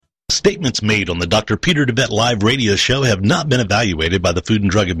Statements made on the Dr. Peter DeVette Live radio show have not been evaluated by the Food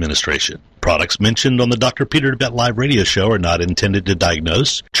and Drug Administration. Products mentioned on the Dr. Peter DeVette Live radio show are not intended to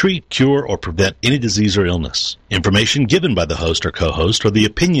diagnose, treat, cure, or prevent any disease or illness. Information given by the host or co-host are the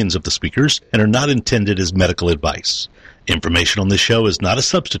opinions of the speakers and are not intended as medical advice. Information on this show is not a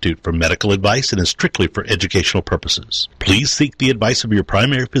substitute for medical advice and is strictly for educational purposes. Please seek the advice of your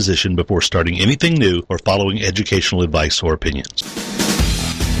primary physician before starting anything new or following educational advice or opinions.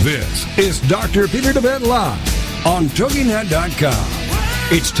 This is Dr. Peter DeVette Live on TogiNet.com.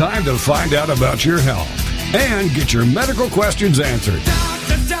 It's time to find out about your health and get your medical questions answered.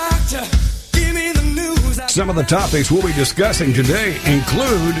 Doctor, give me the news. Some of the topics we'll be discussing today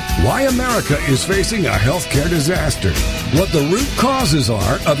include why America is facing a healthcare disaster, what the root causes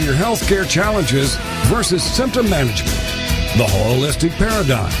are of your healthcare challenges versus symptom management, the holistic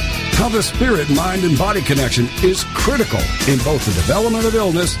paradigm, how the spirit, mind, and body connection is critical in both the development of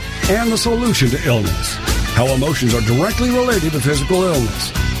illness and the solution to illness, how emotions are directly related to physical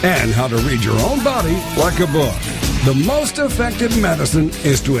illness, and how to read your own body like a book. The most effective medicine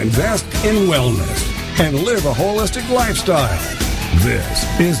is to invest in wellness and live a holistic lifestyle. This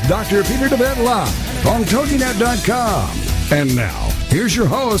is Dr. Peter DeVette Live on TogiNet.com. And now, here's your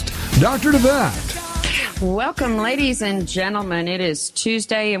host, Dr. DeVette. Welcome, ladies and gentlemen. It is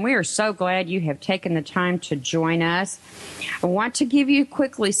Tuesday, and we are so glad you have taken the time to join us. I want to give you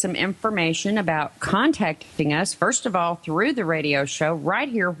quickly some information about contacting us, first of all, through the radio show right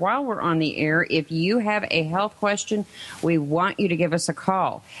here while we're on the air. If you have a health question, we want you to give us a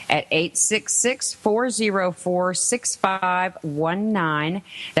call at 866-404-6519.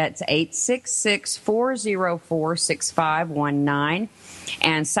 That's 866-404-6519.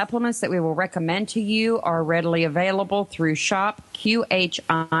 And supplements that we will recommend to you are readily available through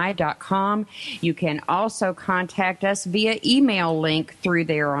shopqhi.com. You can also contact us via email link through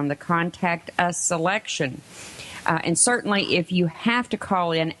there on the Contact Us selection. And certainly, if you have to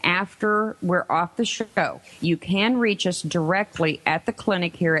call in after we're off the show, you can reach us directly at the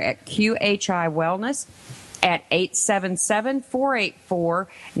clinic here at QHI Wellness at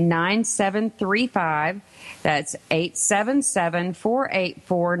 877-484-9735. That's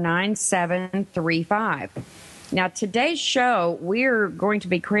 877-484-9735. Now, today's show, we're going to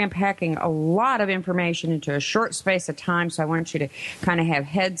be cram-packing a lot of information into a short space of time, so I want you to kind of have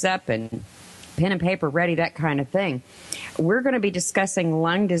heads up and pen and paper ready, that kind of thing. We're going to be discussing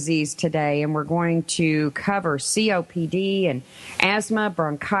lung disease today, and we're going to cover COPD and asthma,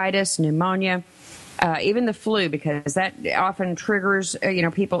 bronchitis, pneumonia, even the flu, because that often triggers,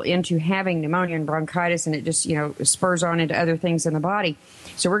 people into having pneumonia and bronchitis, and it just, spurs on into other things in the body.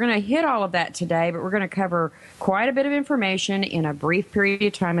 So we're going to hit all of that today, but we're going to cover quite a bit of information in a brief period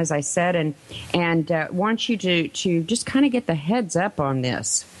of time, as I said, and want you to just kind of get the heads up on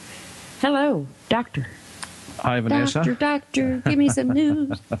this. Hello, doctor. Hi, Vanessa. Doctor, give me some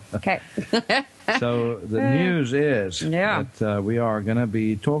news. Okay. So the news is that we are going to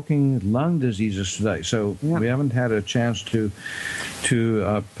be talking lung diseases today. So we haven't had a chance to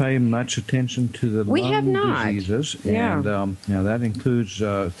pay much attention to the lung diseases. And that includes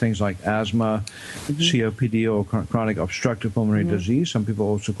things like asthma, COPD, or chronic obstructive pulmonary disease. Some people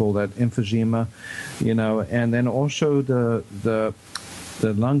also call that emphysema, and then also the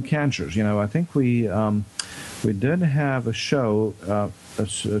lung cancers. I think we did have a show a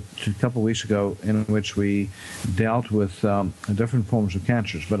couple of weeks ago in which we dealt with different forms of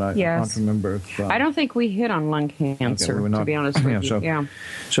cancers, but I can't remember if... I don't think we hit on lung cancer, to be honest with you.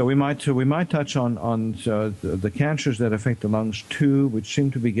 So we might touch on the cancers that affect the lungs too, which seem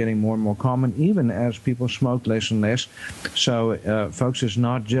to be getting more and more common, even as people smoke less and less. So, folks, it's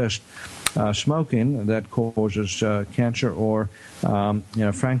not just smoking that causes cancer or,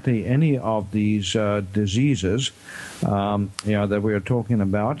 frankly, any of these diseases, that we are talking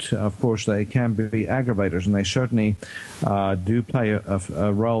about. Of course, they can be aggravators, and they certainly do play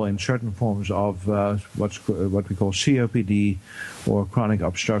a role in certain forms of what we call COPD or chronic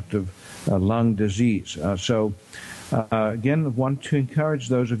obstructive lung disease. Again, want to encourage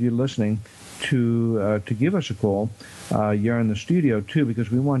those of you listening to give us a call. You're in the studio too,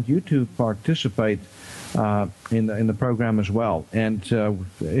 because we want you to participate in the program as well. And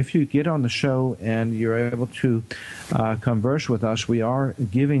if you get on the show and you're able to converse with us, we are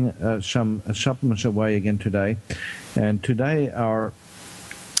giving some supplements away again today. And today our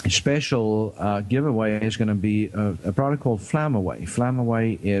special giveaway is going to be a product called Flamaway.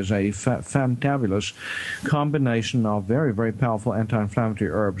 Flamaway is a fantabulous combination of very, very powerful anti-inflammatory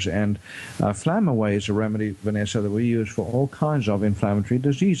herbs. And Flamaway is a remedy, Vanessa, that we use for all kinds of inflammatory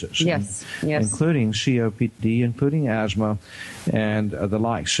diseases. Yes. Including COPD, including asthma, and the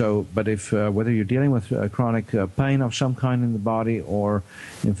like. So, but if whether you're dealing with chronic pain of some kind in the body, or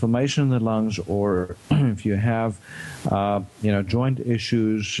inflammation in the lungs, or if you have joint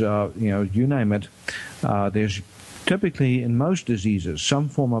issues, you name it, there's typically in most diseases some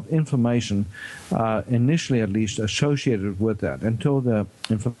form of inflammation, initially at least associated with that, until the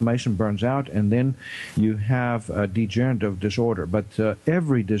inflammation burns out, and then you have a degenerative disorder. But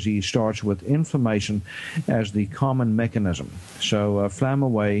every disease starts with inflammation as the common mechanism. So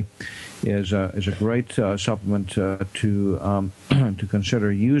Flamaway is a great supplement to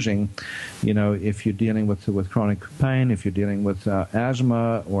consider using, if you're dealing with chronic pain, if you're dealing with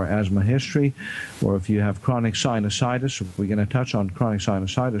asthma or asthma history, or if you have chronic sinusitis. We're going to touch on chronic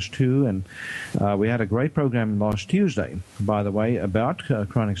sinusitis too, and we had a great program last Tuesday, by the way, about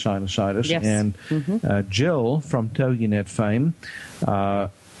chronic sinusitis. Yes. And Jill from TogiNet fame,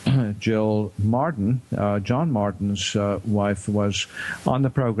 Jill Martin, John Martin's wife, was on the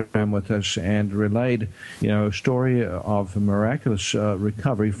program with us and relayed, a story of miraculous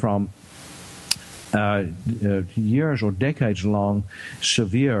recovery from years or decades-long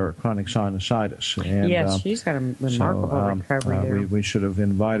severe chronic sinusitis. And, yes, she's got a remarkable recovery there. We should have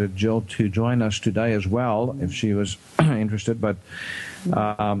invited Jill to join us today as well if she was interested, but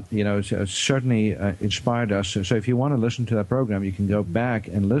it certainly inspired us. So if you want to listen to that program, you can go back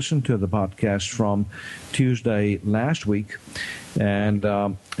and listen to the podcast from Tuesday last week. And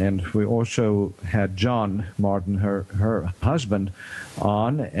we also had John Martin, her husband,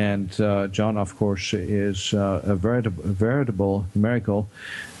 on, and John, of course, is a veritable miracle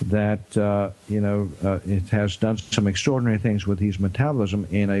that it has done some extraordinary things with his metabolism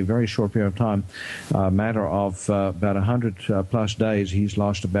in a very short period of time. Matter of about 100 plus days, he's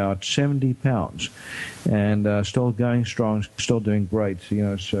lost about 70 pounds, and still going strong, still doing great.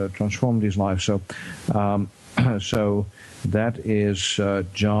 It's transformed his life. So. So that is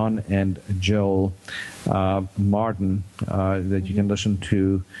John and Jill Martin that you can listen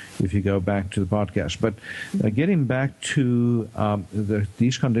to if you go back to the podcast. But getting back to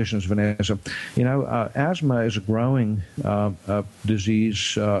these conditions, Vanessa, asthma is a growing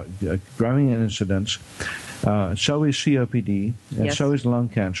disease, growing in incidence. So is COPD, and yes. So is lung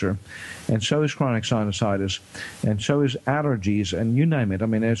cancer, and so is chronic sinusitis, and so is allergies, and you name it. I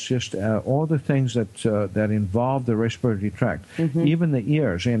mean, it's just all the things that involve the respiratory tract, even the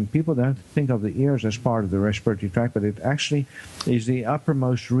ears. And people don't think of the ears as part of the respiratory tract, but it actually is the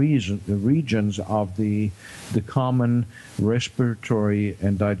uppermost regions of the common respiratory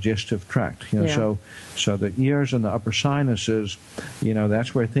and digestive tract. So the ears and the upper sinuses,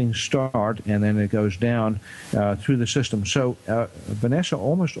 that's where things start, and then it goes down through the system. So, Vanessa,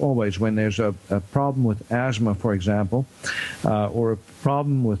 almost always when there's a problem with asthma, for example, or a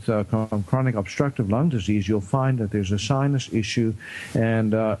problem with chronic obstructive lung disease, you'll find that there's a sinus issue,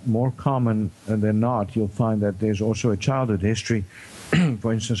 and more common than not, you'll find that there's also a childhood history,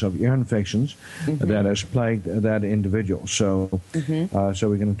 for instance, of ear infections that has plagued that individual. So so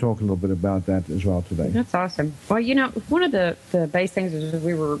we're going to talk a little bit about that as well today. That's awesome. Well, one of the base things is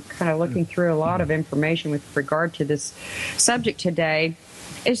we were kind of looking through a lot of information with regard to this subject today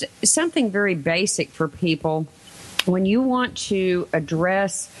is something very basic for people. When you want to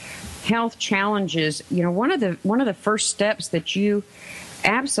address health challenges, one of the first steps that you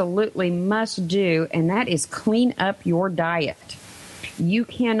absolutely must do, and that is clean up your diet. You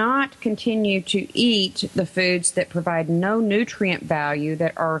cannot continue to eat the foods that provide no nutrient value,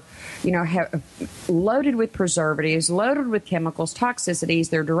 that are, loaded with preservatives, loaded with chemicals,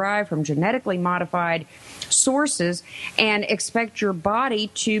 toxicities. They're derived from genetically modified sources, and expect your body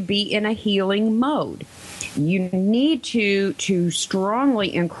to be in a healing mode. You need to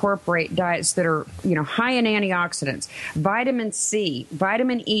strongly incorporate diets that are, high in antioxidants, vitamin C,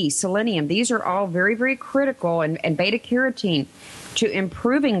 vitamin E, selenium. These are all very, very critical, and beta-carotene, to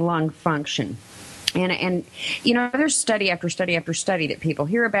improving lung function. And there's study after study after study that people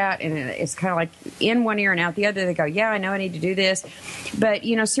hear about, and it's kind of like in one ear and out the other. They go, yeah, I know I need to do this. But,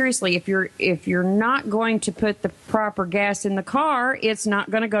 seriously, if you're not going to put the proper gas in the car, it's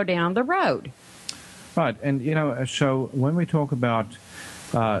not going to go down the road. Right. And, so when we talk about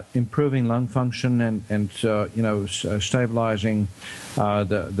improving lung function and stabilizing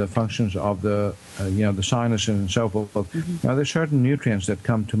the functions of the sinuses and so forth. Now, there's certain nutrients that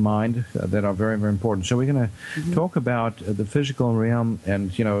come to mind that are very, very important. So we're going to talk about the physical realm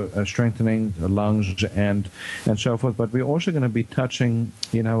and strengthening the lungs and so forth. But we're also going to be touching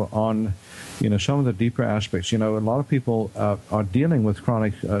on some of the deeper aspects. A lot of people are dealing with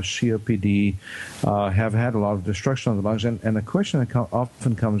chronic COPD, have had a lot of destruction of the lungs, and the question that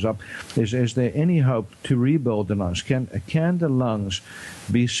often comes up is there any hope to rebuild the lungs? Can the lungs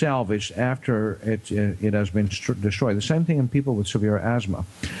be salvaged after it has been destroyed? The same thing in people with severe asthma.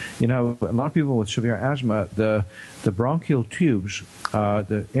 A lot of people with severe asthma, the bronchial tubes,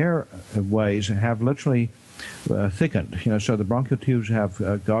 the airways have literally thickened. So the bronchial tubes have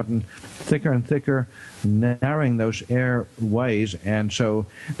gotten thicker and thicker, narrowing those airways, and so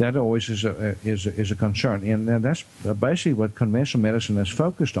that always is a concern. And that's basically what conventional medicine is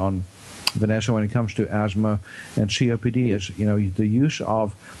focused on, Vanessa, when it comes to asthma and COPD, is the use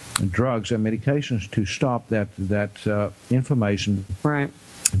of drugs and medications to stop that inflammation. Right.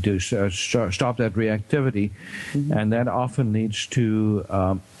 To stop that reactivity, and that often leads to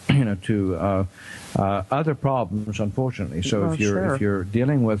other problems, unfortunately. So if you're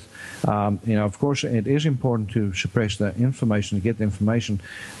dealing with, of course, it is important to suppress the inflammation, to get the inflammation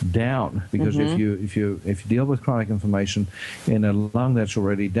down, because if you deal with chronic inflammation in a lung that's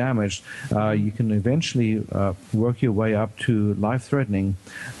already damaged, you can eventually work your way up to life-threatening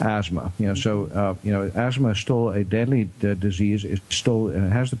asthma. Asthma is still a deadly disease. It still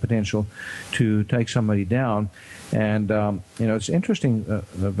has the potential to take somebody down. And, it's interesting,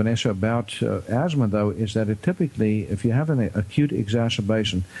 Vanessa, about asthma, though, is that it typically, if you have an acute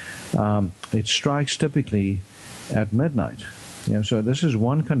exacerbation, it strikes typically at midnight. So this is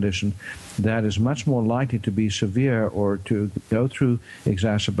one condition that is much more likely to be severe or to go through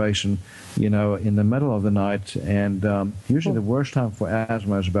exacerbation, in the middle of the night. And usually the worst time for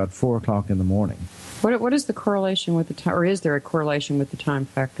asthma is about 4 o'clock in the morning. What is the correlation with the time, or is there a correlation with the time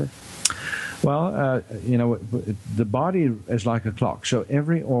factor? Well, the body is like a clock. So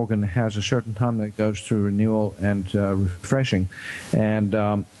every organ has a certain time that goes through renewal and refreshing. And,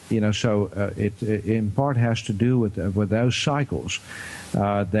 it in part has to do with those cycles,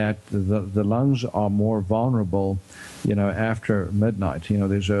 that the lungs are more vulnerable, after midnight.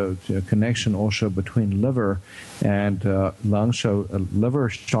 There's a connection also between liver and lungs. So liver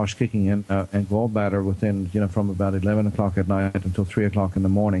starts kicking in and gallbladder within, from about 11 o'clock at night until 3 o'clock in the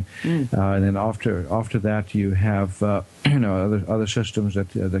morning. And then after that, you have, other systems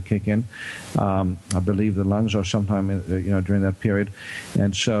that kick in. I believe the lungs are sometime, during that period.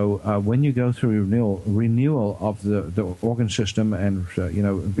 And so when you go through renewal of the organ system and,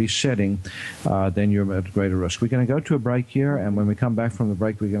 resetting, then you're at greater risk. We're going to go to a break here, and when we come back from the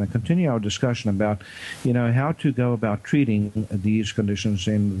break, we're going to continue our discussion about, how to go about treating these conditions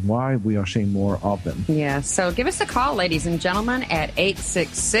and why we are seeing more of them. Yeah, so give us a call, ladies and gentlemen, at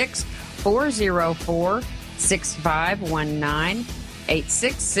 866-404-6519,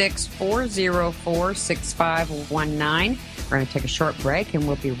 866-404-6519. We're going to take a short break, and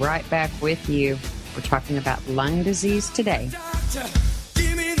we'll be right back with you. We're talking about lung disease today.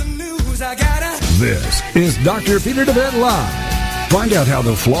 This is Dr. Peter DeVette Live. Find out how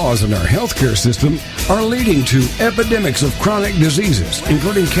the flaws in our healthcare system are leading to epidemics of chronic diseases,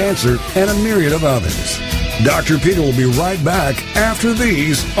 including cancer and a myriad of others. Dr. Peter will be right back after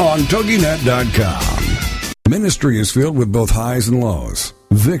these on TogiNet.com. Ministry is filled with both highs and lows,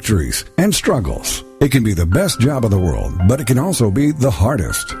 victories and struggles. It can be the best job in the world, but it can also be the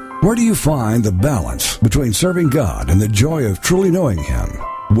hardest. Where do you find the balance between serving God and the joy of truly knowing Him?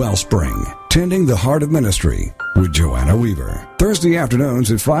 Wellspring, Tending the Heart of Ministry with Joanna Weaver. Thursday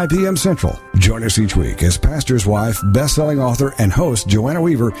afternoons at 5 p.m. Central. Join us each week as pastor's wife, best-selling author, and host Joanna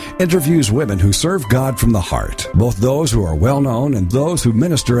Weaver interviews women who serve God from the heart, both those who are well-known and those who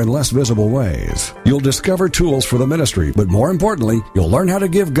minister in less visible ways. You'll discover tools for the ministry, but more importantly, you'll learn how to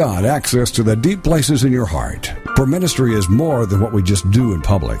give God access to the deep places in your heart. For ministry is more than what we just do in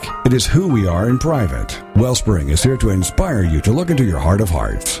public. It is who we are in private. Wellspring is here to inspire you to look into your heart of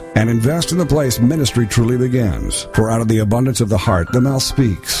hearts and invest in the place ministry truly begins. For out of the abundance of the heart, the mouth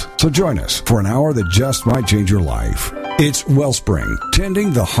speaks. So join us for an hour that just might change your life. It's Wellspring,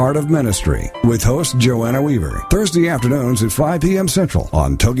 Tending the Heart of Ministry, with host Joanna Weaver. Thursday afternoons at 5 p.m. Central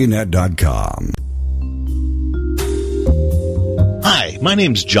on TogiNet.com. Hi, my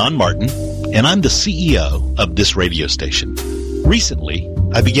name's John Martin, and I'm the CEO of this radio station. Recently,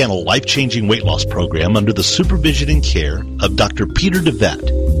 I began a life-changing weight loss program under the supervision and care of Dr. Peter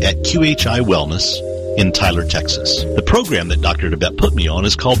DeVette at QHI Wellness in Tyler, Texas. The program that Dr. DeBette put me on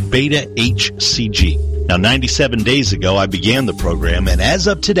is called Beta HCG. Now, 97 days ago, I began the program, and as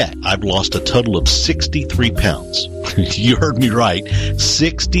of today, I've lost a total of 63 pounds. You heard me right,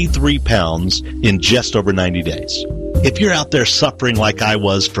 63 pounds in just over 90 days. If you're out there suffering like I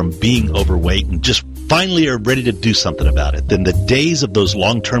was from being overweight and just finally are ready to do something about it, then the days of those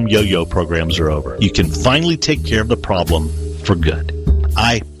long-term yo-yo programs are over. You can finally take care of the problem for good.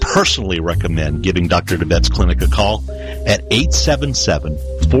 I personally recommend giving Dr. DeBette's clinic a call at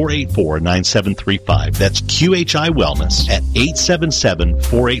 877-484-9735. That's QHI Wellness at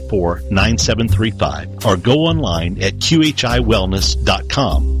 877-484-9735. Or go online at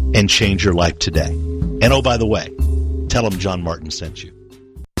QHIWellness.com and change your life today. And oh, by the way, tell them John Martin sent you.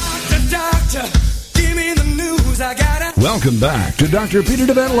 Doctor, give me the news. I gotta... Welcome back to Dr. Peter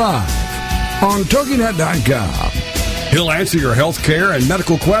DeBette Live on TogiNet.com. He'll answer your health care and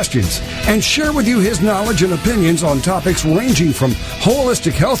medical questions and share with you his knowledge and opinions on topics ranging from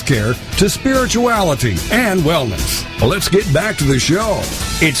holistic health care to spirituality and wellness. Well, let's get back to the show.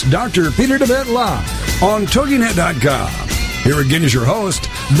 It's Dr. Peter DeBette Live on TogiNet.com. Here again is your host,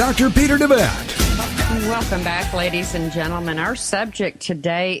 Dr. Peter DeBette. Welcome back, ladies and gentlemen. Our subject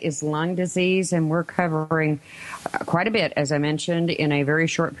today is lung disease, and we're covering quite a bit, as I mentioned, in a very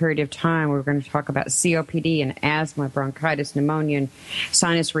short period of time. We're going to talk about COPD and asthma, bronchitis, pneumonia, and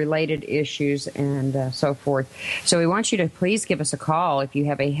sinus-related issues, and so forth. So we want you to please give us a call if you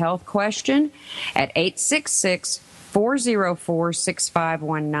have a health question at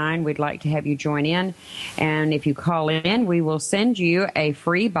 866-404-6519. We'd like to have you join in. And if you call in, we will send you a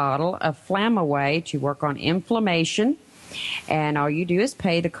free bottle of Flamaway to work on inflammation. And all you do is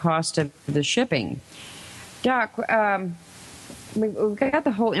pay the cost of the shipping. Doc, we've got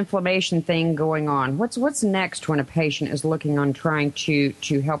the whole inflammation thing going on. What's next when a patient is looking on trying to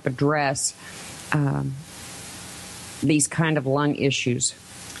help address these kind of lung issues?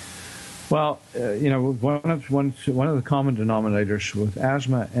 Well, one of the common denominators with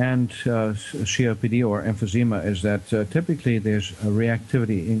asthma and COPD or emphysema is that typically there's a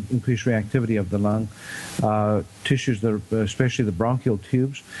increased reactivity of the lung tissues, especially the bronchial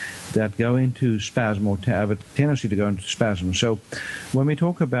tubes, that go into spasm or have a tendency to go into spasm. So when we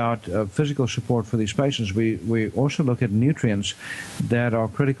talk about physical support for these patients, we also look at nutrients that are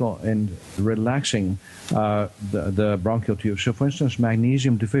critical in relaxing the bronchial tubes. So, for instance,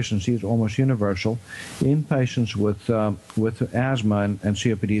 magnesium deficiency is almost universal in patients with asthma and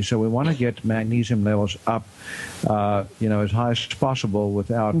COPD. So we want to get magnesium levels up, as high as possible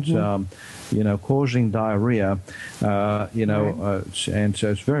without, causing diarrhea. And so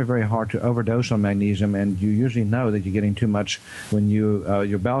it's very, very hard to overdose on magnesium, and you usually know that you're getting too much when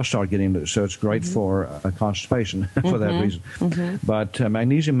your bowels start getting loose. So it's great for constipation for that reason. But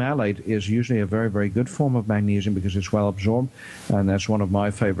magnesium malate is usually a very, very good form of magnesium because it's well absorbed, and that's one of my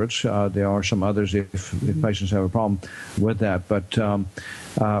favorites. There are some others if patients have a problem with that. But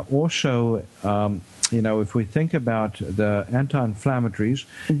also, if we think about the anti-inflammatories,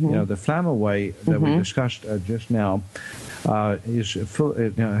 the Flamaway that we discussed just now is full.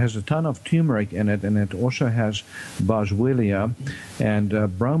 It has a ton of turmeric in it, and it also has boswellia and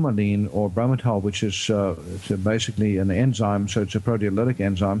bromelain or bromitol, which is it's basically an enzyme. So it's a proteolytic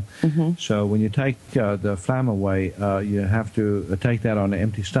enzyme. So when you take the Flamaway, you have to take that on an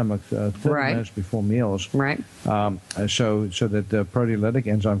empty stomach 30 minutes before meals. So that the proteolytic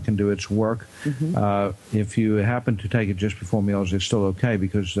enzyme can do its work. If you happen to take it just before meals, it's still okay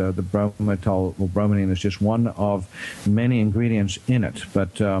because the bromitol or bromelain is just one of many ingredients in it.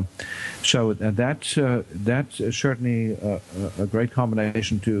 But so that's certainly a great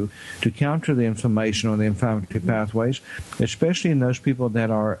combination to counter the inflammation or the inflammatory pathways, especially in those people that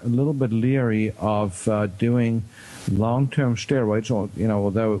are a little bit leery of doing long-term steroids, or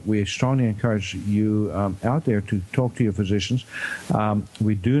although we strongly encourage you out there to talk to your physicians,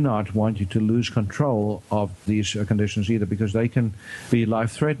 we do not want you to lose control of these conditions either, because they can be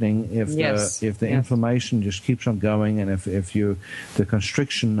life-threatening if the inflammation just keeps on going, and if the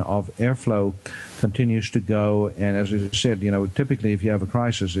constriction of airflow continues to go. And as I said, typically if you have a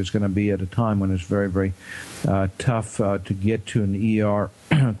crisis, it's going to be at a time when it's very, very tough to get to an ER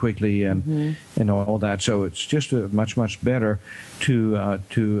quickly and all that. So it's just much, much better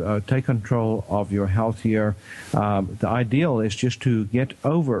to take control of your health here. The ideal is just to get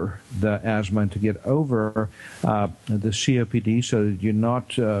over the asthma and to get over the COPD, so that you're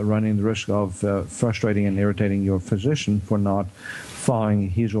not running the risk of frustrating and irritating your physician for not following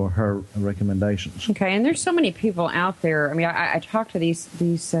his or her recommendations. Okay, and there's so many people out there. I mean, I talk to these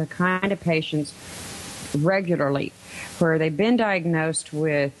kind of patients regularly, where they've been diagnosed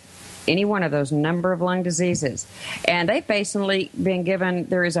with any one of those number of lung diseases. And they've basically been given,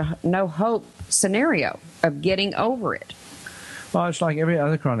 there is a no hope scenario of getting over it. Well, it's like every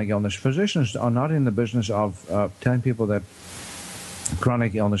other chronic illness. Physicians are not in the business of telling people that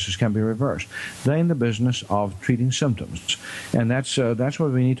chronic illnesses can be reversed. They're in the business of treating symptoms. And that's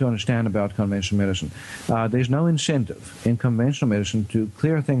what we need to understand about conventional medicine. There's no incentive in conventional medicine to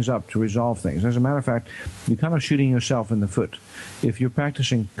clear things up, to resolve things. As a matter of fact, you're kind of shooting yourself in the foot if you're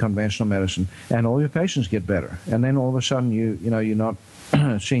practicing conventional medicine and all your patients get better. And then all of a sudden you're not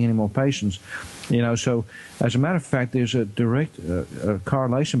seeing any more patients. So as a matter of fact, there's a direct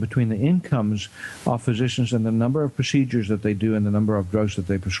correlation between the incomes of physicians and the number of procedures that they do and the number of drugs that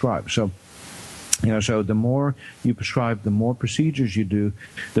they prescribe. So the more you prescribe, the more procedures you do,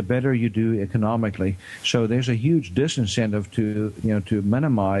 the better you do economically. So there's a huge disincentive to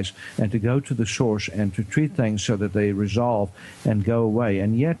minimize and to go to the source and to treat things so that they resolve and go away.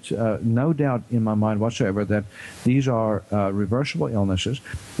 And yet, no doubt in my mind whatsoever that these are reversible illnesses.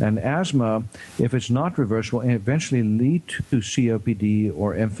 And asthma, if it's not reversible, eventually lead to COPD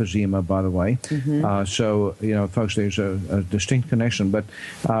or emphysema, by the way. Mm-hmm. Folks, there's a distinct connection. But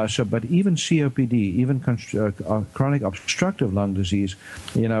even COPD, even chronic obstructive lung disease,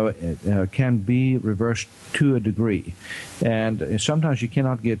 can be reversed to a degree. And sometimes you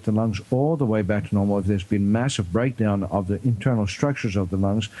cannot get the lungs all the way back to normal if there's been massive breakdown of the internal structures of the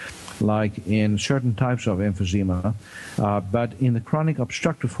lungs, like in certain types of emphysema. But in the chronic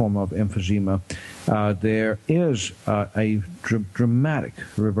obstructive form of emphysema, there is a dramatic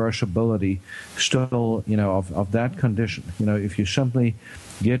reversibility still, of that condition. If you simply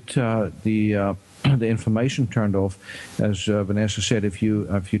get the inflammation turned off, as Vanessa said, if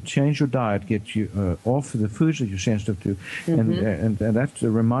you change your diet, get you off the foods that you're sensitive to, and that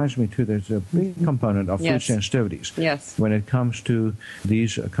reminds me too, there's a big component of food sensitivities when it comes to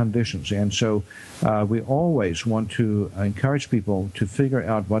these conditions. And so we always want to encourage people to figure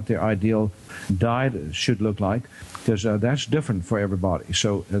out what their ideal diet should look like, because that's different for everybody.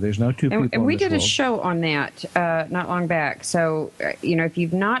 So there's no two people. And we did world. A show on that not long back. So if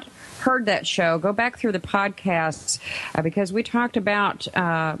you've not heard that show, go back through the podcasts because we talked about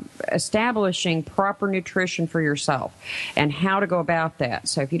establishing proper nutrition for yourself and how to go about that.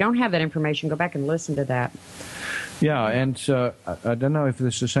 So if you don't have that information, go back and listen to that. Yeah, and I don't know if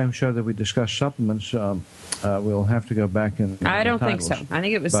this is the same show that we discussed supplements. We'll have to go back and. I don't think so. I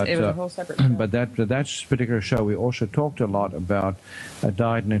think it was a whole separate show. But that particular show, we also talked a lot about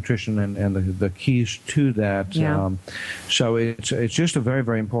diet, nutrition, and the keys to that. Yeah. So it's just a very,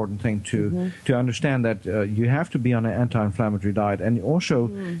 very important thing to understand that you have to be on an anti-inflammatory diet, and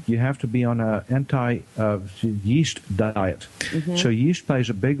also you have to be on an anti-yeast diet. So yeast plays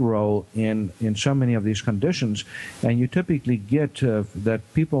a big role in so many of these conditions, and you typically get that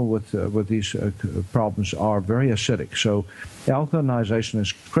people with these problems are very acidic. So alkalinization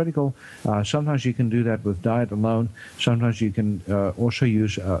is critical. Sometimes you can do that with diet alone. Sometimes you can also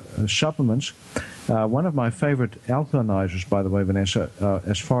use supplements. One of my favorite alkalinizers, by the way, Vanessa,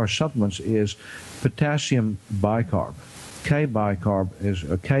 as far as supplements, is potassium bicarb. K-bicarb is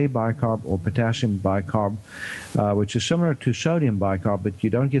a K-bicarb or potassium bicarb, which is similar to sodium bicarb, but you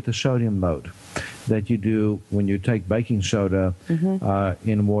don't get the sodium load that you do when you take baking soda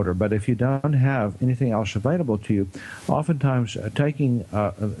in water. But if you don't have anything else available to you, oftentimes taking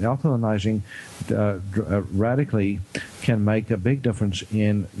alkalinizing radically can make a big difference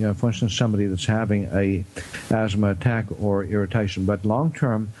in, for instance, somebody that's having a asthma attack or irritation. But long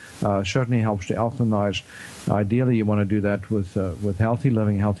term, certainly helps to alkalinize. Ideally, you want to do that with healthy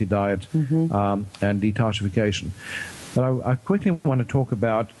living, healthy diet, and detoxification. But I quickly want to talk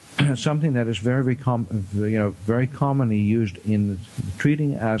about something that is very commonly used in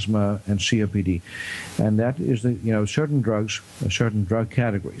treating asthma and COPD, and that is certain drugs, certain drug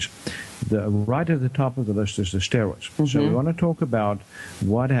categories. Right at the top of the list is the steroids. So we want to talk about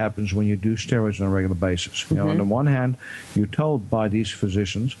what happens when you do steroids on a regular basis. On the one hand, you're told by these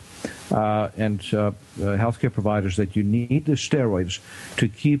physicians and healthcare providers that you need the steroids to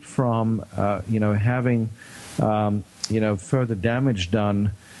keep from having further damage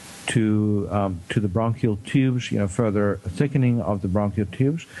done to the bronchial tubes, further thickening of the bronchial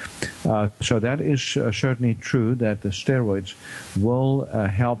tubes. So that is certainly true that the steroids will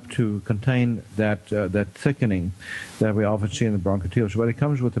help to contain that thickening that we often see in the bronchial tubes, but it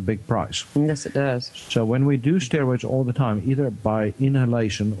comes with a big price. Yes, it does. So when we do steroids all the time, either by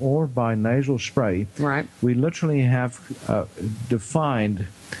inhalation or by nasal spray, we literally have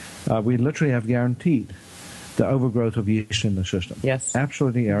guaranteed the overgrowth of yeast in the system. Yes.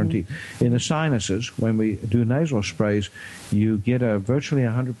 Absolutely guaranteed. In the sinuses, when we do nasal sprays, you get a virtually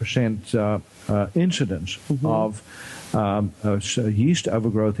 100% incidence of yeast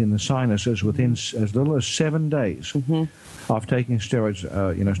overgrowth in the sinuses within as little as 7 days of taking steroids,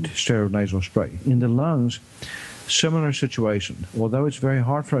 steroid nasal spray. In the lungs, similar situation. Although it's very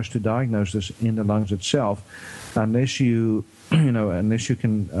hard for us to diagnose this in the lungs itself, unless you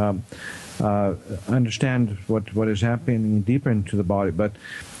can understand what is happening deeper into the body. But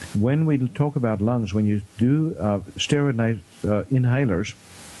when we talk about lungs, when you do steroid inhalers,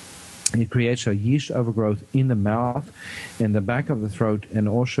 it creates a yeast overgrowth in the mouth, in the back of the throat, and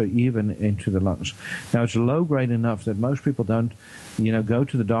also even into the lungs. Now, it's low grade enough that most people don't, go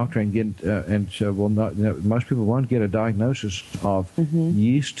to the doctor and get, most people won't get a diagnosis of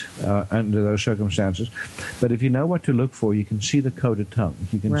yeast under those circumstances. But if you know what to look for, you can see the coated tongue.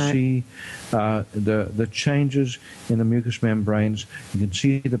 You can see the changes in the mucous membranes. You can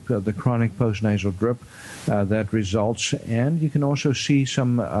see the chronic postnasal drip that results, and you can also see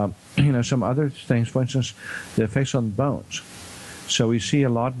some some other things, for instance, the effects on bones. So we see a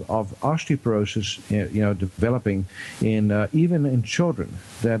lot of osteoporosis, developing in even in children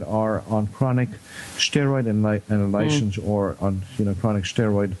that are on chronic steroid inhalations or on chronic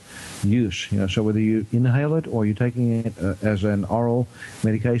steroid use. So whether you inhale it or you're taking it as an oral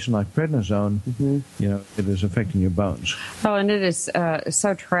medication like prednisone, it is affecting your bones. Oh, and it is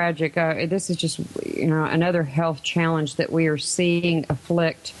so tragic. This is just another health challenge that we are seeing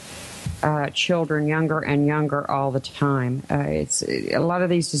afflict children younger and younger all the time. It's a lot of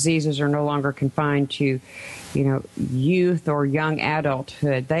these diseases are no longer confined to, youth or young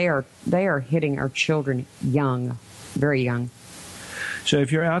adulthood. They are hitting our children young, very young. So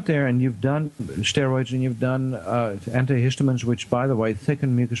if you're out there and you've done steroids and you've done antihistamines, which, by the way,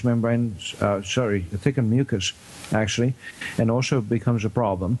 thicken mucous membranes, thicken mucus, actually, and also becomes a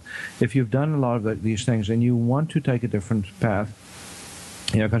problem. If you've done a lot of these things and you want to take a different path,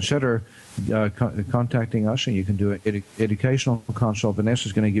 consider contacting us, and you can do an educational consult.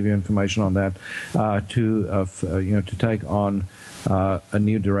 Vanessa's going to give you information on that to take on a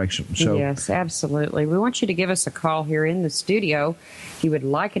new direction. So yes, absolutely. We want you to give us a call here in the studio if you would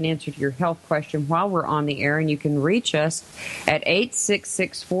like an answer to your health question while we're on the air, and you can reach us at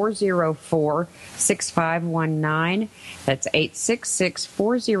 866-404-6519. That's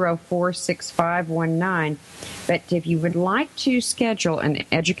 866-404-6519. But if you would like to schedule an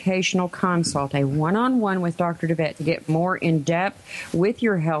educational consult, a one-on-one with Dr. DeVette to get more in-depth with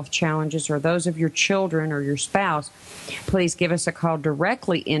your health challenges or those of your children or your spouse, please give us a call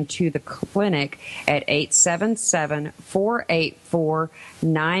directly into the clinic at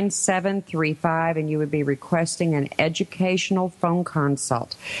 877-484-9735, and you would be requesting an educational phone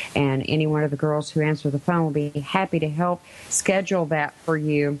consult. And any one of the girls who answer the phone will be happy to help schedule that for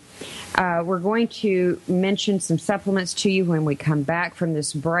you. We're going to mention some supplements to you when we come back from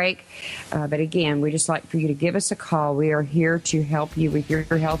this break. But again, we just like for you to give us a call. We are here to help you with your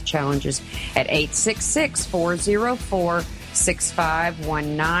health challenges at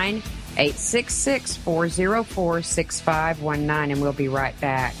 866-404-6519, 866-404-6519, and we'll be right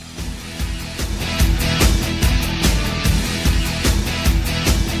back.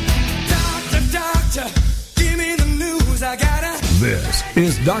 Doctor, give me the news. I gotta. This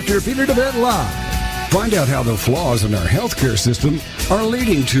is Dr. Peter DeVette Live. Find out how the flaws in our healthcare system are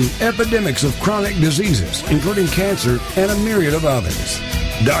leading to epidemics of chronic diseases, including cancer and a myriad of others.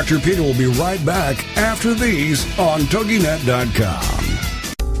 Dr. Peter will be right back after these on TogiNet.com.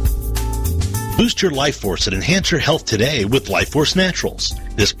 Boost your life force and enhance your health today with Life Force Naturals.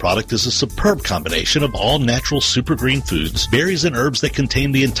 This product is a superb combination of all natural super green foods, berries, and herbs that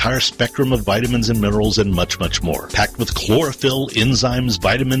contain the entire spectrum of vitamins and minerals and much, much more. Packed with chlorophyll, enzymes,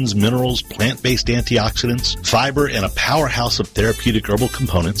 vitamins, minerals, plant-based antioxidants, fiber, and a powerhouse of therapeutic herbal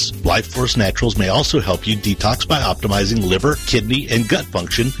components, Life Force Naturals may also help you detox by optimizing liver, kidney, and gut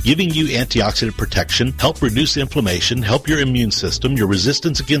function, giving you antioxidant protection, help reduce inflammation, help your immune system, your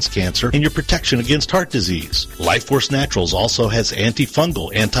resistance against cancer, and your protection against heart disease. Life Force Naturals also has antifungal,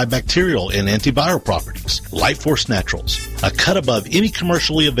 antibacterial, and antiviral properties. Life Force Naturals, a cut above any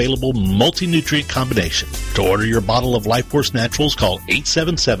commercially available multi-nutrient combination. To order your bottle of Life Force Naturals, call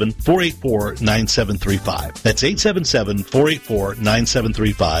 877-484-9735. That's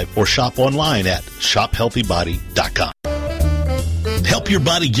 877-484-9735, or shop online at shophealthybody.com. Help your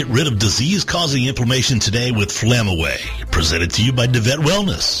body get rid of disease-causing inflammation today with Phlegm Away. Presented to you by DeVet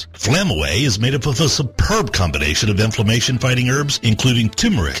Wellness. Flamaway is made up of a superb combination of inflammation-fighting herbs, including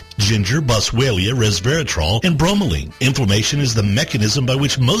turmeric, ginger, boswellia, resveratrol, and bromelain. Inflammation is the mechanism by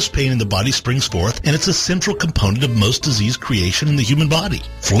which most pain in the body springs forth, and it's a central component of most disease creation in the human body.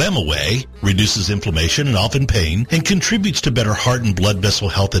 Flamaway reduces inflammation and often pain, and contributes to better heart and blood vessel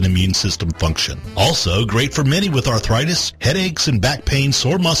health and immune system function. Also, great for many with arthritis, headaches and back pain,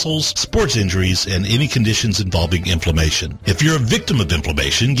 sore muscles, sports injuries, and any conditions involving inflammation. If you're a victim of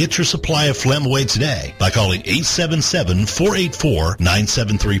inflammation, get your supply of Flamaway today by calling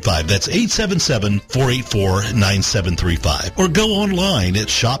 877-484-9735. That's 877-484-9735. Or go online at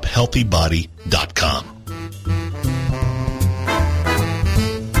shophealthybody.com.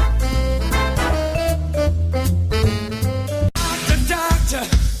 Doctor,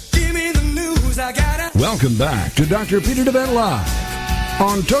 give me the news. I gotta... Welcome back to Dr. Peter DeVet Live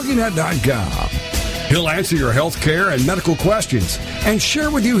on TogiNet.com. He'll answer your health care and medical questions and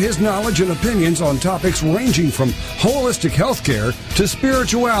share with you his knowledge and opinions on topics ranging from holistic health care to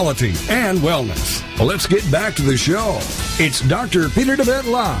spirituality and wellness. Well, let's get back to the show. It's Dr. Peter DeVet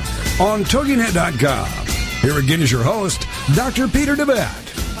Live on TogiNet.com. Here again is your host, Dr. Peter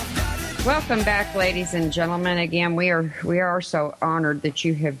DeVet. Welcome back, ladies and gentlemen. Again, we are so honored that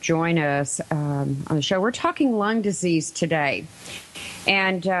you have joined us on the show. We're talking lung disease today,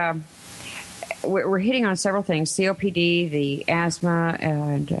 and we're hitting on several things: COPD, the asthma,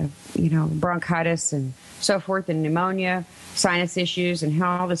 and bronchitis, and so forth, and pneumonia, sinus issues, and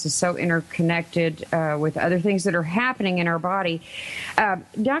how all this is so interconnected with other things that are happening in our body.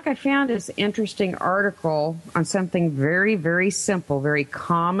 Doc, I found this interesting article on something very, very simple, very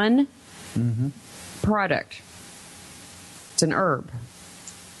common product. It's an herb,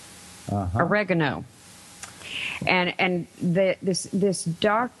 oregano. And this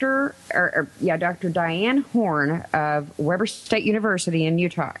doctor, Dr. Diane Horn of Weber State University in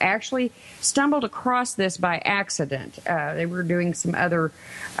Utah, actually stumbled across this by accident. They were doing some other,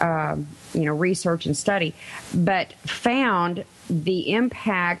 research and study, but found the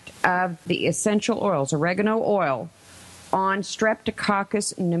impact of the essential oils, oregano oil, on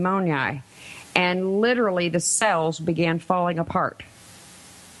Streptococcus pneumoniae, and literally the cells began falling apart.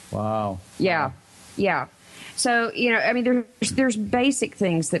 Wow. Yeah. So, there's basic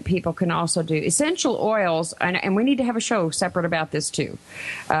things that people can also do. Essential oils, and we need to have a show separate about this too.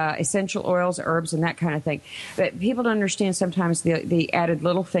 Essential oils, herbs, and that kind of thing. But people don't understand sometimes the added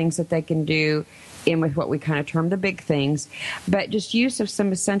little things that they can do in with what we kind of term the big things. But just use of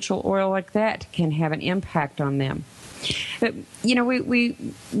some essential oil like that can have an impact on them. But, we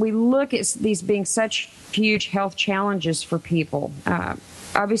look at these being such huge health challenges for people.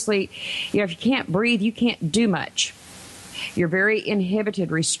 Obviously, if you can't breathe, you can't do much. You're very inhibited,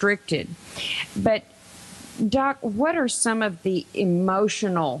 restricted. But, Doc, what are some of the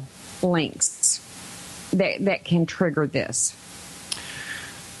emotional links that can trigger this?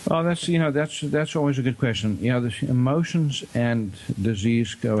 Well, that's always a good question. The emotions and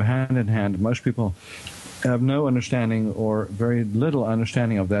disease go hand in hand. Most people have no understanding or very little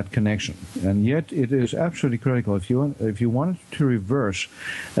understanding of that connection, and yet it is absolutely critical if you want to reverse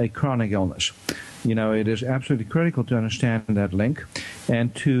a chronic illness. It is absolutely critical to understand that link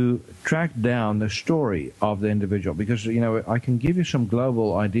and to track down the story of the individual, because I can give you some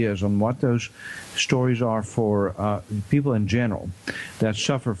global ideas on what those stories are for people in general that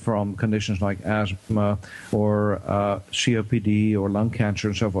suffer from conditions like asthma or COPD or lung cancer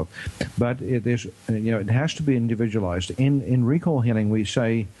and so forth. But it is it has to be individualized. In recall healing, we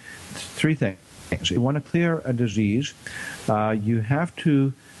say three things. If you want to clear a disease, you have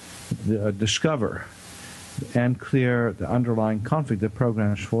to discover and clear the underlying conflict that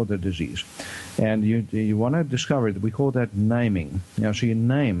programs for the disease. And you want to discover it. We call that naming. So you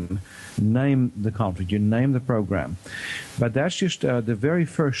name the conflict, you name the program. But that's just the very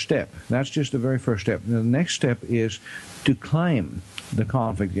first step. That's just the very first step. The next step is to claim the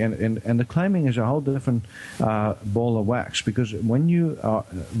conflict, and the claiming is a whole different ball of wax, because when you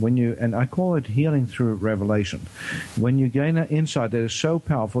and I call it healing through revelation. When you gain an insight that is so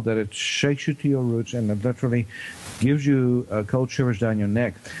powerful that it shakes you to your roots and it literally gives you cold shivers down your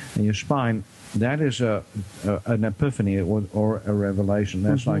neck and your spine, that is an epiphany or a revelation.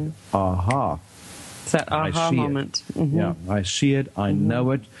 That's like aha. It's that aha moment. Yeah, I see it. I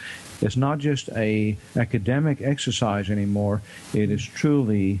know it. It's not just a academic exercise anymore. It is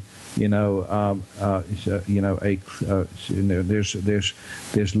truly There's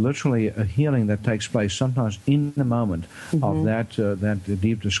literally a healing that takes place sometimes in the moment of that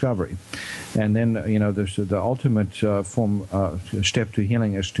deep discovery, and then there's the ultimate step to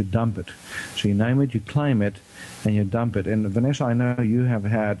healing is to dump it. So you name it, you claim it, and you dump it. And Vanessa, I know you have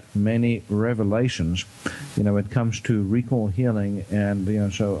had many revelations, when it comes to recall healing,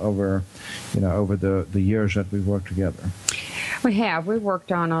 and so over the years that we've worked together. We have. We've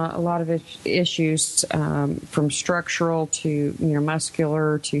worked on a lot of issues, from structural to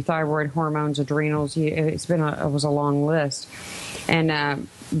muscular to thyroid hormones, adrenals. It was a long list. And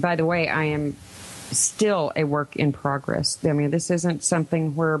by the way, I am still a work in progress. I mean, this isn't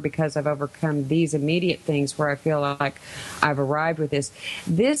something where because I've overcome these immediate things where I feel like I've arrived with this.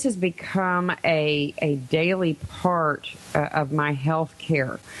 This has become a daily part of my health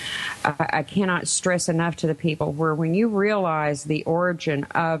care. I cannot stress enough to the people where when you realize the origin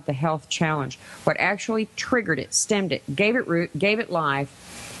of the health challenge, what actually triggered it, stemmed it, gave it root, gave it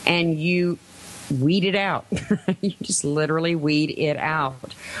life, and you weed it out. You just literally weed it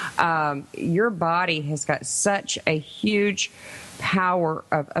out. Your body has got such a huge power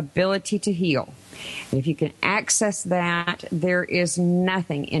of ability to heal. And if you can access that, there is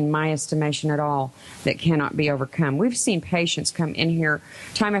nothing, in my estimation at all, that cannot be overcome. We've seen patients come in here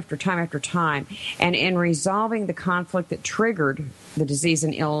time after time after time, and in resolving the conflict that triggered the disease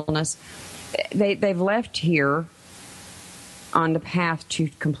and illness, they've left here on the path to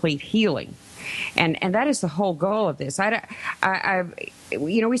complete healing. And that is the whole goal of this.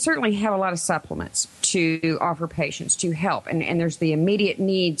 We certainly have a lot of supplements to offer patients to help, and there's the immediate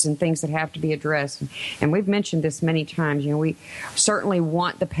needs and things that have to be addressed. And we've mentioned this many times. We certainly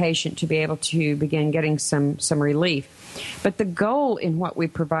want the patient to be able to begin getting some relief. But the goal in what we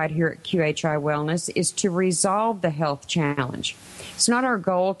provide here at QHI Wellness is to resolve the health challenge. It's not our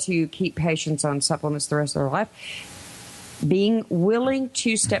goal to keep patients on supplements the rest of their life. Being willing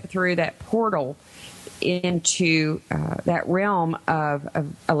to step through that portal into that realm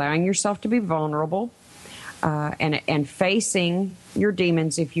of allowing yourself to be vulnerable and facing your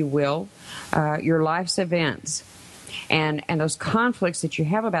demons, if you will, your life's events, and those conflicts that you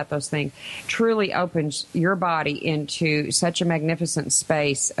have about those things truly opens your body into such a magnificent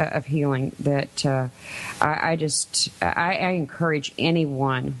space of healing that I encourage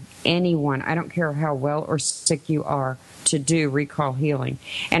anyone, I don't care how well or sick you are, to do recall healing.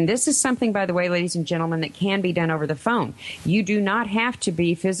 And this is something, by the way, ladies and gentlemen, that can be done over the phone. You do not have to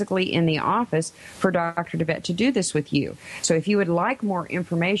be physically in the office for Dr. DeVette to do this with you. So if you would like more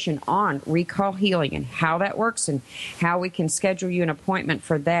information on recall healing and how that works and how we can schedule you an appointment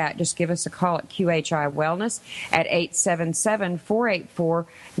for that, just give us a call at QHI Wellness at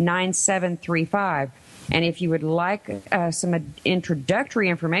 877-484-9735. And if you would like some introductory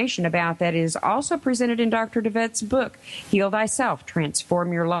information about that, it is also presented in Dr. DeVette's book, Heal Thyself,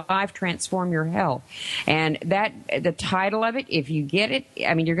 Transform Your Life, Transform Your Health. And the title of it, if you get it,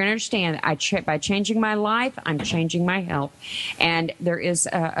 I mean, you're going to understand, by changing my life, I'm changing my health. And there is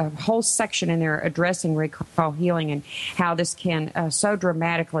a whole section in there addressing recall healing and how this can so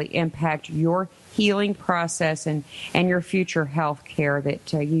dramatically impact your healing process and your future health care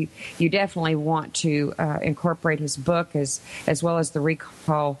that you definitely want to incorporate his book as well as the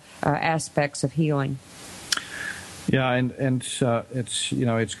recall aspects of healing. Yeah, and it's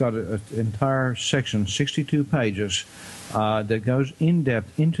got an entire section, 62 pages, that goes in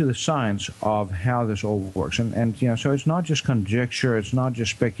depth into the science of how this all works, and so it's not just conjecture, it's not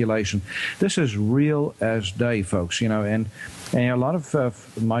just speculation. This is real as day, folks. And a lot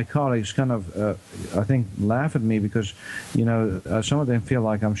of my colleagues kind of, I think, laugh at me because, some of them feel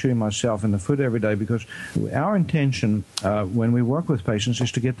like I'm shooting myself in the foot every day, because our intention when we work with patients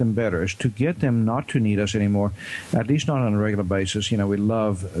is to get them better, is to get them not to need us anymore, at least not on a regular basis. We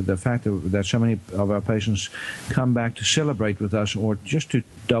love the fact that so many of our patients come back to celebrate with us or just to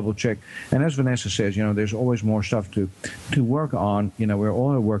double check. And as Vanessa says, there's always more stuff to work on. We're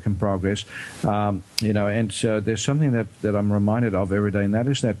all a work in progress. And there's something that I'm reminded of every day, and that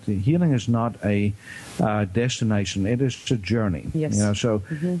is that the healing is not a destination; it is a journey. Yes. So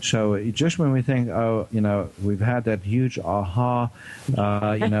just when we think, we've had that huge aha,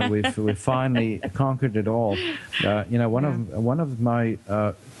 we've finally conquered it all. One of my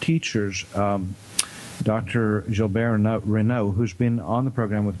teachers, Dr. Gilbert Renaud, who's been on the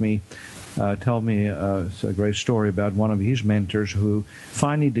program with me told me a great story about one of his mentors who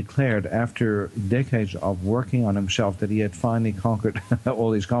finally declared, after decades of working on himself, that he had finally conquered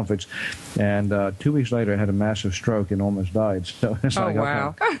all these conflicts. And 2 weeks later, had a massive stroke and almost died. So it's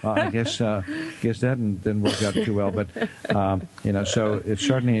wow! Okay, I guess that didn't work out too well. But so it's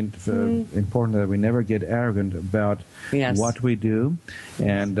certainly important that we never get arrogant about what we do,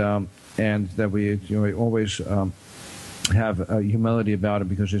 and that we always have humility about it,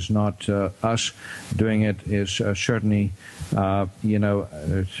 because it's not us doing it. Is certainly our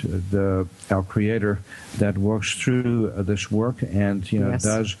Creator that works through this work and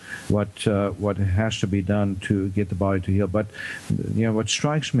does what has to be done to get the body to heal. But what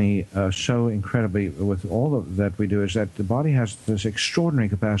strikes me so incredibly with all of that we do is that the body has this extraordinary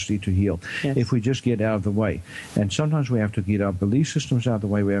capacity to heal if we just get out of the way. And sometimes we have to get our belief systems out of the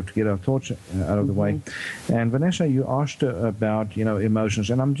way. We have to get our thoughts out of the way. And Vanessa, you asked about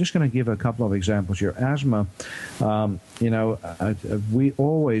emotions, and I'm just going to give a couple of examples here. Asthma, we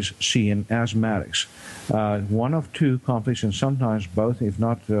always see in asthmatics one of two conflicts, and sometimes both, if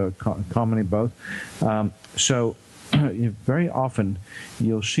not commonly both. So very often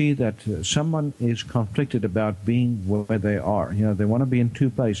you'll see that someone is conflicted about being where they are. They want to be in two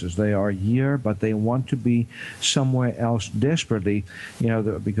places. They are here, but they want to be somewhere else desperately,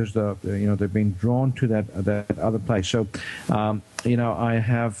 because they've been drawn to that other place. So, I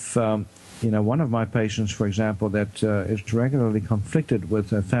have one of my patients, for example, that is regularly conflicted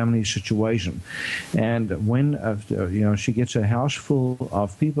with a family situation. And when, she gets a house full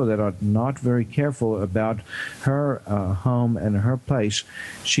of people that are not very careful about her home and her place,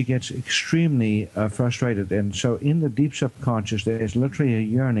 she gets extremely frustrated. And so in the deep subconscious, there is literally a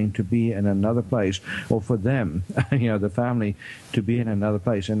yearning to be in another place, or for them, the family, to be in another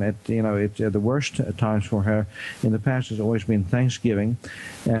place. And the worst times for her in the past has always been Thanksgiving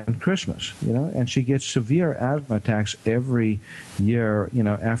and Christmas. And she gets severe asthma attacks every year,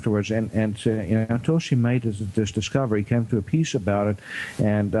 afterwards. And until she made this discovery, came to a peace about it,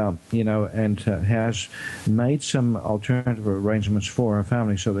 and has made some alternative arrangements for her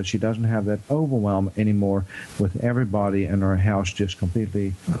family so that she doesn't have that overwhelm anymore with everybody in her house just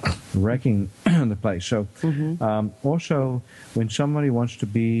completely wrecking the place. So also, when somebody wants to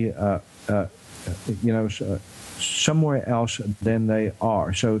be, somewhere else than they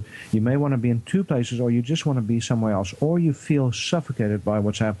are. So you may want to be in two places, or you just want to be somewhere else, or you feel suffocated by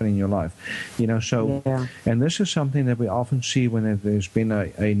what's happening in your life. And this is something that we often see when there's been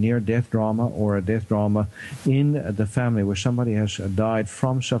a near-death drama or a death drama in the family where somebody has died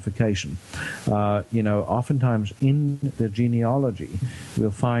from suffocation. Oftentimes in the genealogy, we'll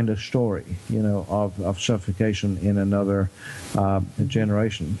find a story, of suffocation in another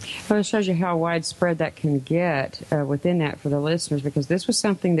generation. Well, it shows you how widespread that can get within that for the listeners, because this was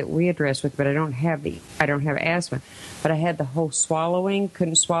something that we addressed with, but I don't have asthma, but I had the whole swallowing,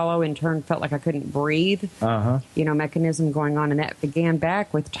 couldn't swallow, in turn felt like I couldn't breathe, mechanism going on, and that began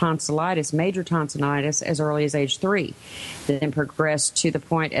back with tonsillitis, major tonsillitis, as early as age 3, then progressed to the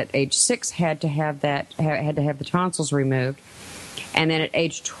point at age 6 had to have the tonsils removed, and then at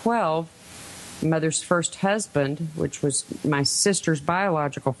age 12, mother's first husband, which was my sister's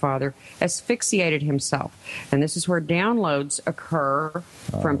biological father, asphyxiated himself. And this is where downloads occur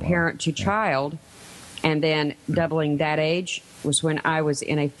from parent to child. And then doubling that age was when I was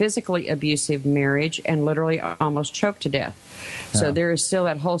in a physically abusive marriage and literally almost choked to death. So there is still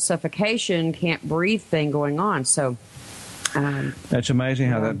that whole suffocation, can't breathe thing going on. So it's amazing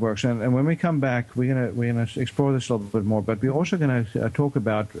how that works. And when we come back, we're gonna explore this a little bit more. But we're also going to talk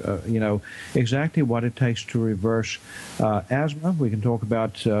about exactly what it takes to reverse asthma. We can talk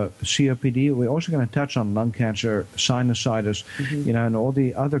about COPD. We're also going to touch on lung cancer, sinusitis, and all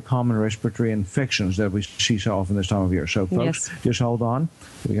the other common respiratory infections that we see so often this time of year. So, folks, just hold on.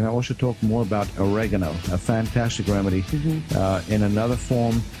 We're going to also talk more about oregano, a fantastic remedy in another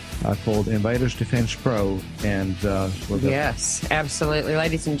form. Called Invaders Defense Pro, and yes, absolutely.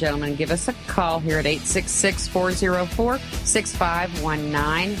 Ladies and gentlemen, give us a call here at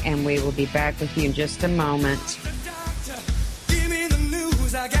 866-404-6519, and we will be back with you in just a moment.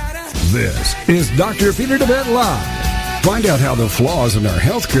 This is Dr. Peter DeVette Live. Find out how the flaws in our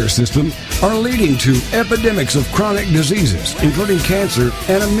healthcare system are leading to epidemics of chronic diseases, including cancer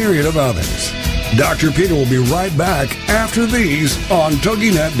and a myriad of others. Dr. Peter will be right back after these on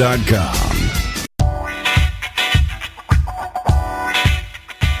TogiNet.com.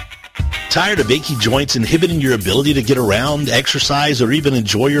 Tired of achy joints inhibiting your ability to get around, exercise, or even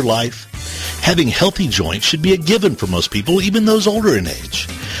enjoy your life? Having healthy joints should be a given for most people, even those older in age.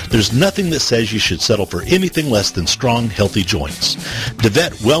 There's nothing that says you should settle for anything less than strong, healthy joints.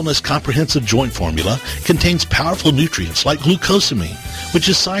 DeVette Wellness Comprehensive Joint Formula contains powerful nutrients like glucosamine, which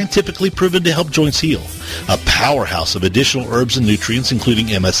is scientifically proven to help joints heal. A powerhouse of additional herbs and nutrients including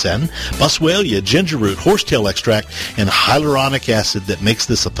MSM, boswellia, ginger root, horsetail extract, and hyaluronic acid that makes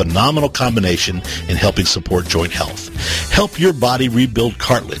this a phenomenal combination in helping support joint health. Help your body rebuild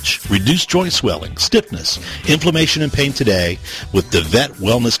cartilage, reduce joint swelling, stiffness, inflammation, and pain today with DeVette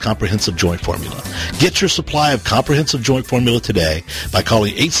Wellness Comprehensive Joint Formula. Get your supply of Comprehensive Joint Formula today by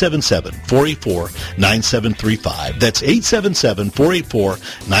calling 877-484-9735. That's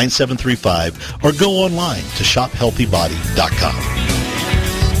 877-484-9735, or go online to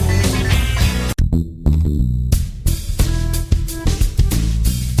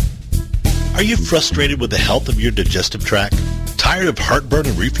shophealthybody.com. Are you frustrated with the health of your digestive tract? Tired of heartburn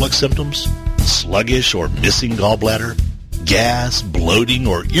and reflux symptoms? Sluggish or missing gallbladder? Gas, bloating,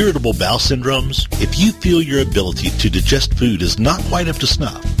 or irritable bowel syndromes? If you feel your ability to digest food is not quite up to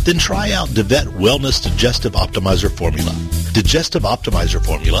snuff, then try out DeVette Wellness Digestive Optimizer Formula. Digestive Optimizer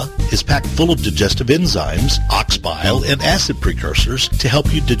Formula is packed full of digestive enzymes, ox bile, and acid precursors to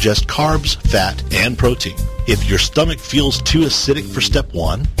help you digest carbs, fat, and protein. If your stomach feels too acidic for step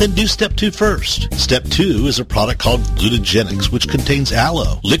 1, then do step 2 first. Step 2 is a product called Glutagenics, which contains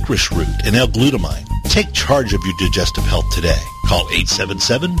aloe, licorice root, and L-glutamine. Take charge of your digestive health today. Call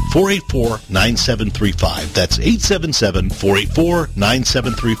 877-484-9735. That's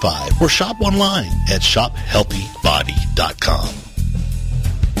 877-484-9735. Or shop online at shophealthybody.com.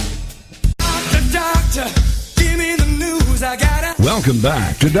 Doctor, give me the news. I gotta. Welcome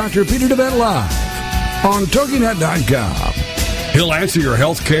back to Dr. Peter DeVette Live on TogiNet.com. He'll answer your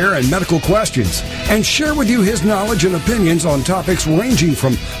health care and medical questions and share with you his knowledge and opinions on topics ranging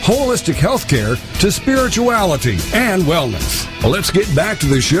from holistic health care to spirituality and wellness. Well, let's get back to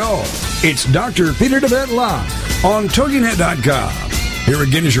the show. It's Dr. Peter DeVette Live on TogiNet.com. Here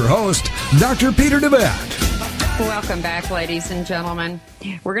again is your host, Dr. Peter DeVette. Welcome back, ladies and gentlemen.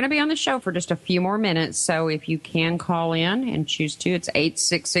 We're going to be on the show for just a few more minutes, so if you can call in and choose to, it's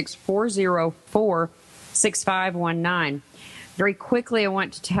 866-404-6519. Very quickly, I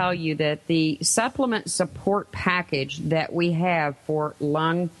want to tell you that the supplement support package that we have for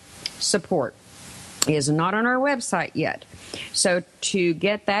lung support is not on our website yet. So to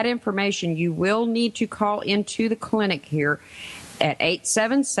get that information, you will need to call into the clinic here at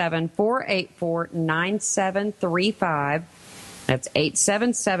 877-484-9735. That's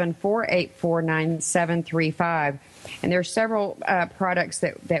 877-484-9735. And there are several products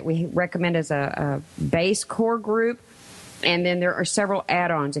that we recommend as a base core group. And then there are several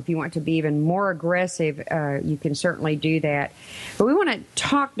add-ons. If you want to be even more aggressive, you can certainly do that. But we want to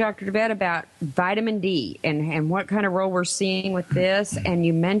talk, Dr. DeVette, about vitamin D and what kind of role we're seeing with this. And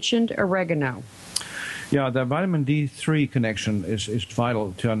you mentioned oregano. Yeah, the vitamin D3 connection is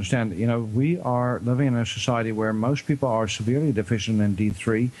vital to understand. You know, we are living in a society where most people are severely deficient in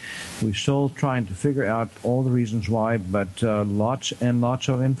D3. We're still trying to figure out all the reasons why, but lots and lots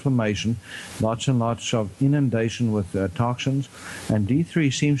of inflammation, lots and lots of inundation with toxins, and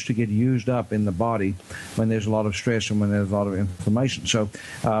D3 seems to get used up in the body when there's a lot of stress and when there's a lot of inflammation. So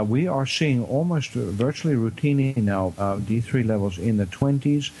we are seeing almost virtually routinely now D3 levels in the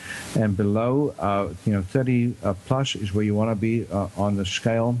 20s and below, 30 plus is where you want to be on the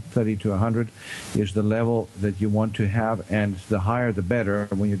scale. 30 to 100 is the level that you want to have, and the higher the better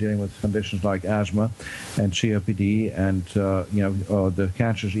when you're dealing with conditions like asthma and COPD and the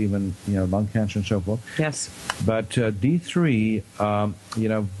cancers, even lung cancer and so forth. Yes. But D3,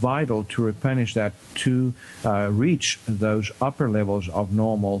 vital to replenish that to reach those upper levels of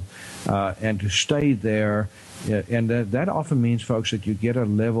normal and to stay there. Yeah, and that often means, folks, that you get a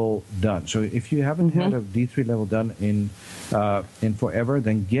level done. So if you haven't had a D3 level done in forever,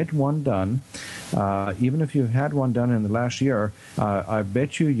 then get one done. Even if you've had one done in the last year, I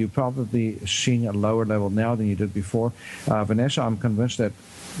bet you're probably seeing a lower level now than you did before. Vanessa, I'm convinced that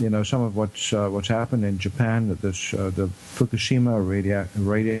some of what's happened in Japan, the Fukushima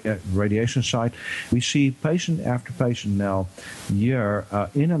radiation site, we see patient after patient now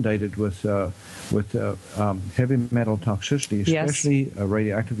inundated with heavy metal toxicity, especially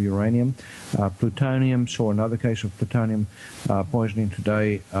radioactive uranium, plutonium. Saw another case of plutonium poisoning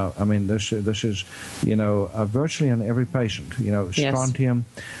today. This is virtually on every patient. Strontium,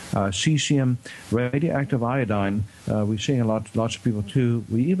 cesium, radioactive iodine We're seeing lots of people too.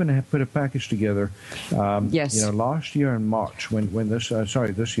 We even have put a package together. Yes. Last year in March,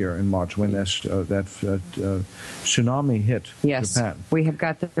 this year in March, when that tsunami hit Japan. We have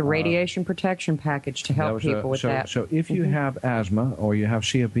got the radiation protection package to help people with that. So if you have asthma or you have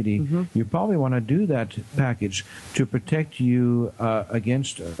COPD, you probably want to do that package to protect you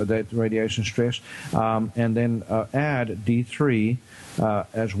against that radiation stress, and then add D3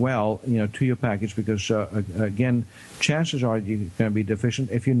 as well, to your package, because again, chances are you're going to be deficient.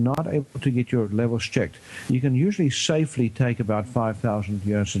 If you're not able to get your levels checked, you can usually safely take about 5,000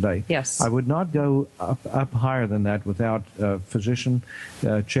 units a day. Yes. I would not go up higher than that without a physician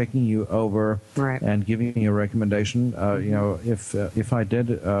checking you over and giving you a recommendation. If I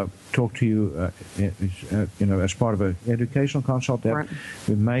did talk to you, as part of an educational consult,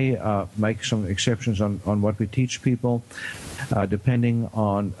 we may make some exceptions on what we teach people, depending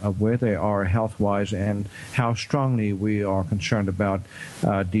on where they are health-wise and how strongly we are concerned about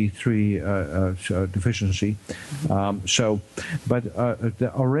D3 deficiency. But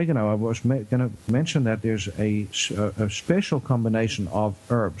the oregano, I was going to mention that there's a special combination of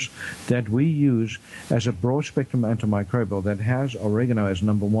herbs that we use as a broad-spectrum antimicrobial that has oregano as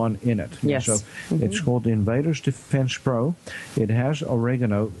number one in it. Yes. So it's called the Invaders Defense Pro. It has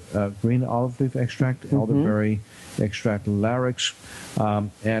oregano, green olive leaf extract, elderberry extract, larix,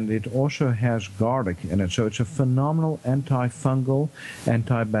 and it also has garlic in it. So it's a phenomenal antifungal,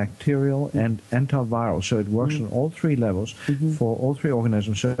 antibacterial, and antiviral. So it works on all three levels for all three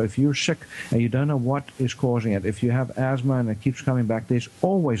organisms. So if you're sick and you don't know what is causing it, if you have asthma and it keeps coming back, there's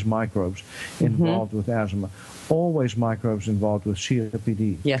always microbes involved with asthma. Always microbes involved with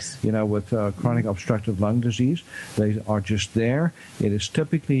COPD. Yes. With chronic obstructive lung disease. They are just there. It is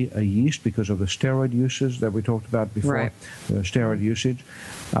typically a yeast because of the steroid usage that we talked about before, steroid usage.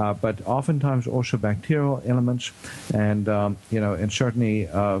 But oftentimes also bacterial elements and, and certainly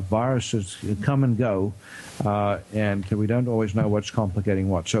viruses come and go, and we don't always know what's complicating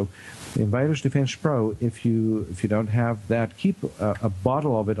what. So Invaders Defense Pro, if you don't have that, keep a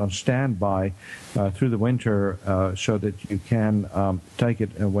bottle of it on standby through the winter so that you can take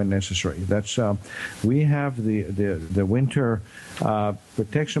it when necessary. That's we have the winter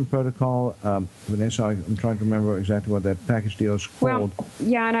protection protocol. Vanessa, I'm trying to remember exactly what that package deal is called. Well,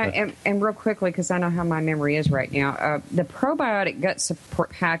 yeah, and real quickly, because I know how my memory is right now, the probiotic gut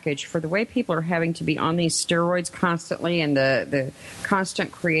support package, for the way people are having to be on these steroids constantly and the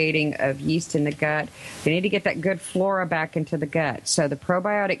constant creating of yeast in the gut, they need to get that good flora back into the gut. So the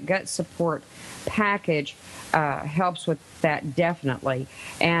probiotic gut support package helps with that, definitely.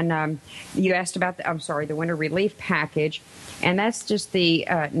 And you asked about the winter relief package, and that's just the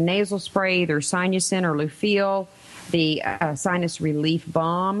nasal spray, either Sinusin or Lufil, the sinus relief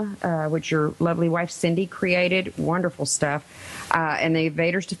balm, which your lovely wife Cindy created. Wonderful stuff. And the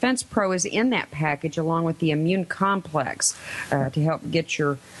Invaders Defense Pro is in that package, along with the immune complex to help get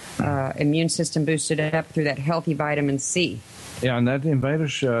your immune system boosted up through that healthy vitamin C. Yeah, and that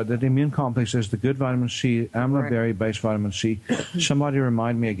Invaders, that immune complex is the good vitamin C, amla berry-based vitamin C. Somebody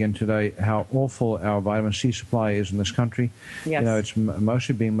remind me again today how awful our vitamin C supply is in this country. Yes. It's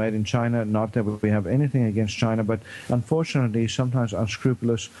mostly being made in China. Not that we have anything against China, but unfortunately, sometimes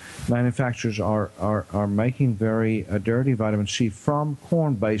unscrupulous manufacturers are making very dirty vitamin C from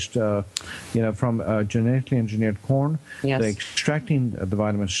corn-based, from genetically engineered corn. Yes. They're extracting the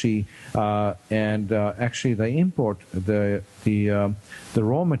vitamin C, and actually they import the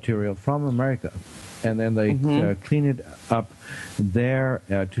raw material from America, and then they clean it up there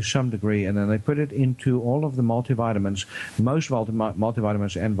to some degree, and then they put it into all of the multivitamins, most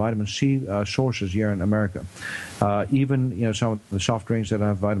multivitamins and vitamin C sources here in America. Even some of the soft drinks that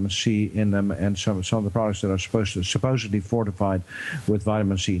have vitamin C in them, and some of the products that are supposedly fortified with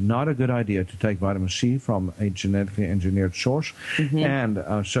vitamin C. Not a good idea to take vitamin C from a genetically engineered source. And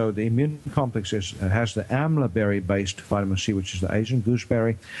so the immune complex has the amla berry-based vitamin C, which is the Asian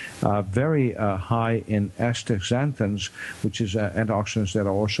gooseberry, very high in astaxanthins, which is antioxidants that are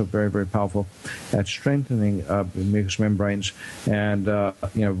also very, very powerful at strengthening mucous membranes, and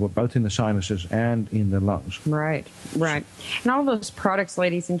both in the sinuses and in the lungs. Right. And all those products,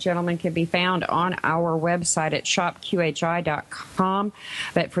 ladies and gentlemen, can be found on our website at shopqhi.com.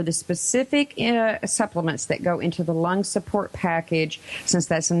 But for the specific supplements that go into the lung support package, since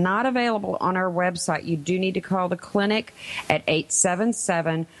that's not available on our website, you do need to call the clinic at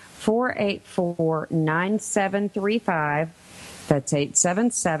 877-484-9735. That's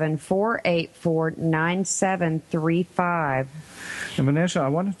 877-484-9735. And Vanessa, I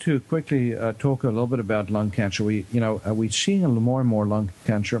wanted to quickly talk a little bit about lung cancer. We're seeing more and more lung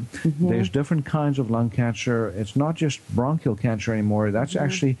cancer. Mm-hmm. There's different kinds of lung cancer. It's not just bronchial cancer anymore. That's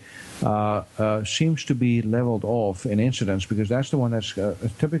actually seems to be leveled off in incidence because that's the one that's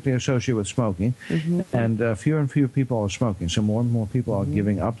typically associated with smoking. Mm-hmm. And fewer and fewer people are smoking. So more and more people are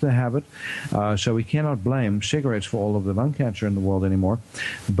giving up the habit. So we cannot blame cigarettes for all of the lung cancer in the world anymore.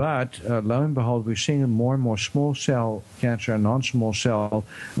 But lo and behold, we're seeing more and more small cell cancer and non-small cell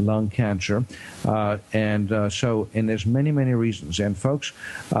lung cancer. And there's many, many reasons. And folks,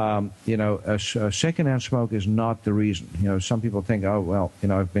 secondhand smoke is not the reason. Some people think,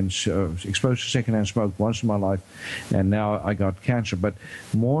 I've been exposed to secondhand smoke once in my life, and now I got cancer. But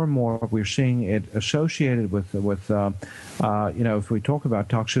more and more, we're seeing it associated with if we talk about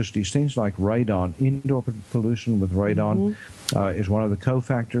toxicities, things like radon, indoor pollution with radon. Is one of the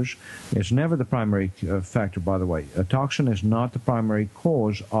cofactors. It's never the primary factor, by the way. A toxin is not the primary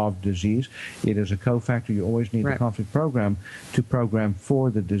cause of disease. It is a cofactor. You always need a conflict program to program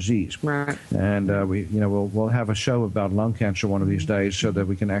for the disease. Right. And we'll have a show about lung cancer one of these days, so that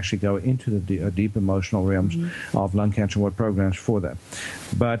we can actually go into the deep emotional realms of lung cancer and what programs for that.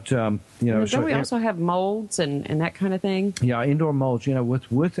 But don't we also have molds and that kind of thing? Yeah, indoor molds.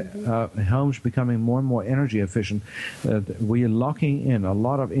 With homes becoming more and more energy efficient, we are locking in a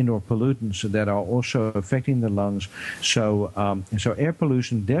lot of indoor pollutants that are also affecting the lungs. So air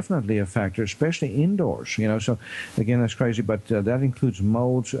pollution definitely a factor, especially indoors. So again, that's crazy, but that includes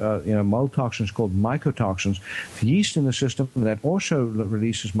molds. Mold toxins called mycotoxins, yeast in the system that also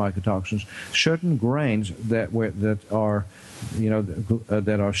releases mycotoxins. Certain grains that are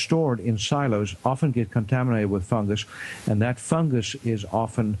stored in silos often get contaminated with fungus, and that fungus is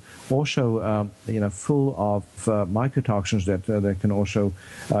often also full of mycotoxins that can also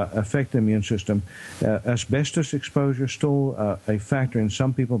affect the immune system. Asbestos exposure still a factor in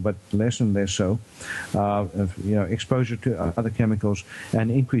some people, but less and less so. Exposure to other chemicals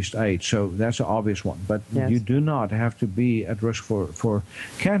and increased age. So that's an obvious one. But you do not have to be at risk for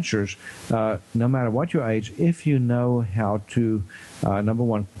cancers, no matter what your age, if you know how to, number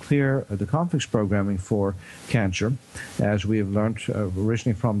one, clear the conflicts programming for cancer, as we have learned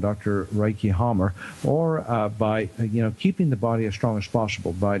originally from Dr. Reiki Hammer, or by keeping the body as strong as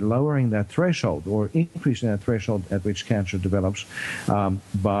possible, by lowering that threshold or increasing that threshold at which cancer develops,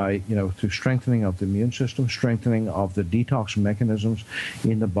 through strengthening of the immune system, strengthening of the detox mechanisms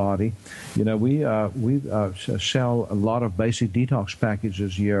in the body. We sell a lot of basic detox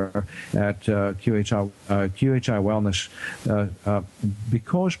packages here at QHI Wellness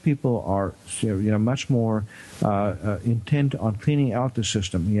because people are much more intent on cleaning out the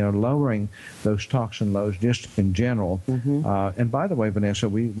system, lowering those toxin loads just in general. And by the way, Vanessa,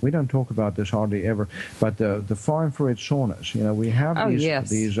 we don't talk about this hardly ever, but the far infrared saunas, we have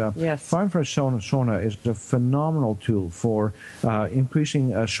these far infrared sauna is a phenomenal tool for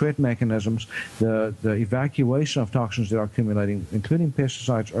increasing sweat mechanisms, the evacuation of toxins that are accumulating, including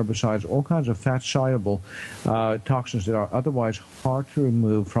pesticides, herbicides, all kinds of fat-soluble toxins that are otherwise hard to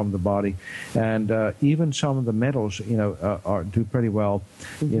remove from the body, and even some of the metals, do pretty well,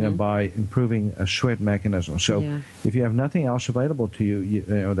 by improving a sweat mechanism. So if you have nothing else available to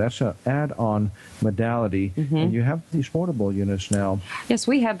you, that's an add-on modality, and you have these portable units now. Yes,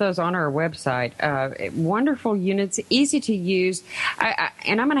 we have those on our website. Wonderful units, easy to use,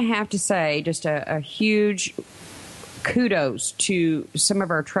 and I'm going to have to say just a huge kudos to some of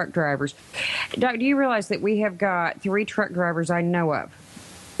our truck drivers. Doc, do you realize that we have got 3 truck drivers I know of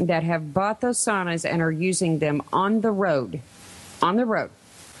that have bought those saunas and are using them on the road? On the road.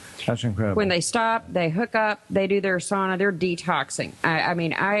 That's incredible. When they stop, they hook up, they do their sauna, they're detoxing.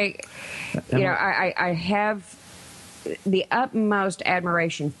 I have the utmost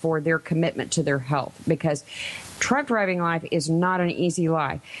admiration for their commitment to their health, because truck driving life is not an easy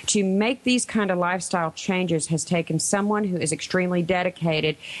life. To make these kind of lifestyle changes has taken someone who is extremely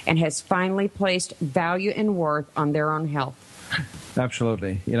dedicated and has finally placed value and worth on their own health.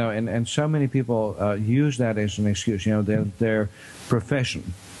 Absolutely. And so many people use that as an excuse, their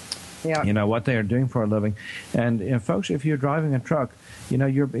profession. Yeah. What they are doing for a living. And folks, if you're driving a truck,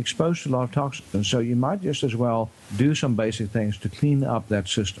 you're exposed to a lot of toxins, so you might just as well do some basic things to clean up that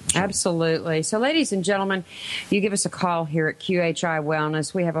system. Absolutely. So, ladies and gentlemen, you give us a call here at QHI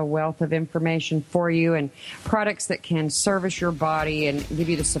Wellness. We have a wealth of information for you and products that can service your body and give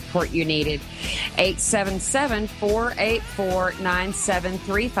you the support you needed.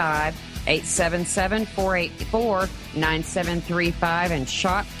 877-484-9735. 877-484-9735 and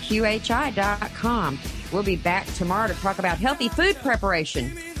shop QHI.com. We'll be back tomorrow to talk about healthy food preparation.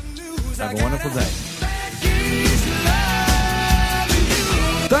 Have a wonderful day.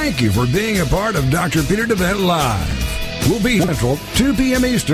 Thank you for being a part of Dr. Peter DeVette Live. We'll be Central, 2 p.m. Eastern.